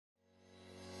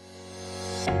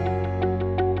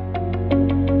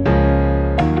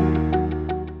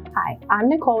I'm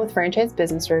Nicole with Franchise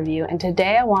Business Review, and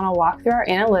today I want to walk through our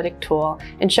Analytic tool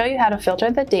and show you how to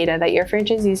filter the data that your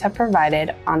franchisees have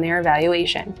provided on their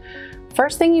evaluation.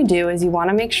 First thing you do is you want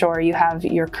to make sure you have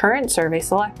your current survey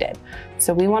selected.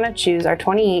 So we want to choose our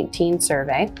 2018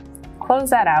 survey, close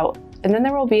that out, and then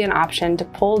there will be an option to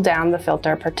pull down the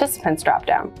filter participants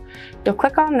dropdown. You'll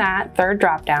click on that third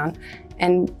dropdown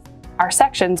and our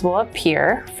sections will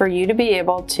appear for you to be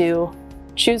able to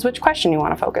choose which question you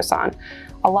want to focus on.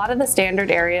 A lot of the standard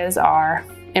areas are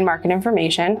in market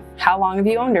information, how long have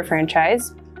you owned your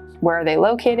franchise, where are they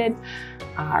located,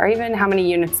 or even how many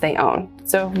units they own.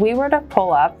 So if we were to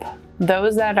pull up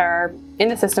those that are in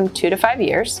the system 2 to 5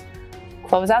 years,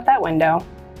 close out that window,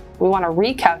 we want to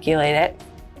recalculate it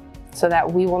so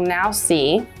that we will now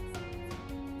see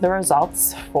the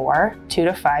results for 2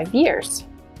 to 5 years.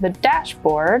 The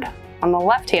dashboard on the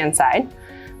left-hand side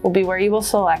will be where you will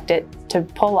select it to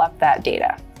pull up that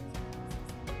data.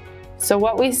 So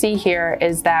what we see here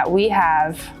is that we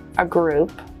have a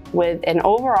group with an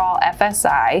overall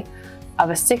FSI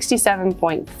of a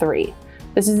 67.3.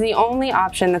 This is the only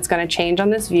option that's going to change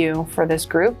on this view for this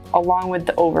group, along with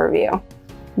the overview.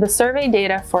 The survey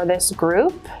data for this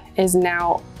group is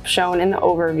now shown in the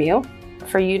overview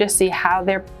for you to see how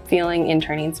they're feeling in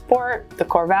training support, the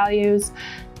core values,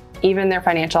 even their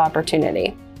financial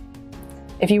opportunity.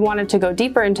 If you wanted to go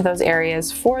deeper into those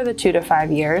areas for the 2 to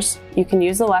 5 years, you can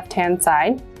use the left-hand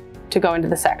side to go into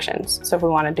the sections. So if we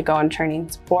wanted to go in training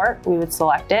support, we would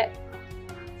select it.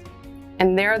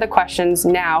 And there are the questions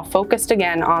now focused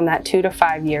again on that 2 to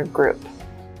 5 year group.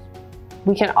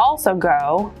 We can also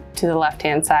go to the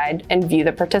left-hand side and view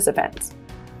the participants.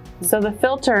 So the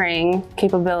filtering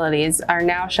capabilities are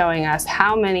now showing us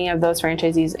how many of those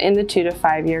franchisees in the 2 to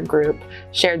 5 year group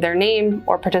shared their name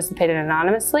or participated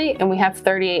anonymously, and we have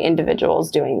 38 individuals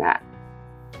doing that.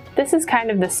 This is kind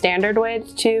of the standard way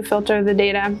to filter the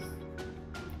data.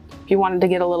 If you wanted to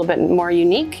get a little bit more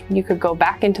unique, you could go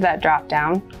back into that drop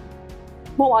down.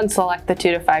 We'll unselect the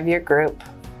 2 to 5 year group,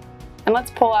 and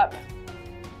let's pull up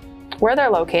where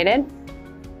they're located,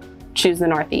 choose the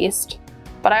Northeast.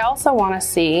 But I also want to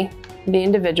see the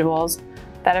individuals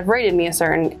that have rated me a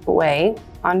certain way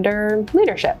under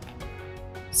leadership.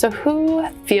 So who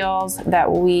feels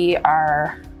that we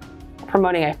are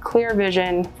promoting a clear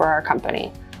vision for our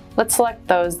company? Let's select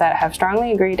those that have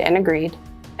strongly agreed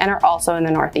and are also in the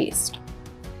Northeast.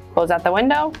 Close out the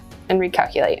window and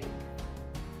recalculate.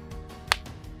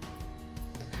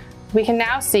 We can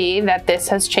now see that this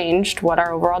has changed what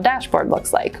our overall dashboard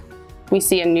looks like. We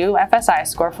see a new FSI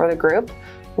score for the group.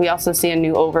 We also see a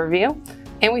new overview,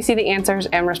 and we see the answers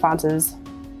and responses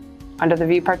under the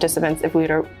view participants if we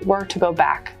were to go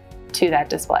back to that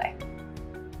display.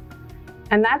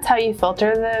 And that's how you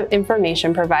filter the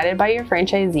information provided by your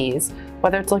franchisees,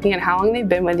 whether it's looking at how long they've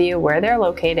been with you, where they're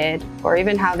located, or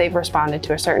even how they've responded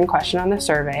to a certain question on the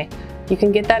survey. You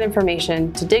can get that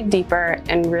information to dig deeper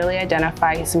and really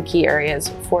identify some key areas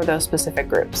for those specific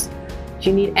groups. If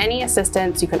you need any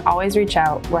assistance, you can always reach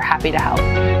out. We're happy to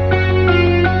help.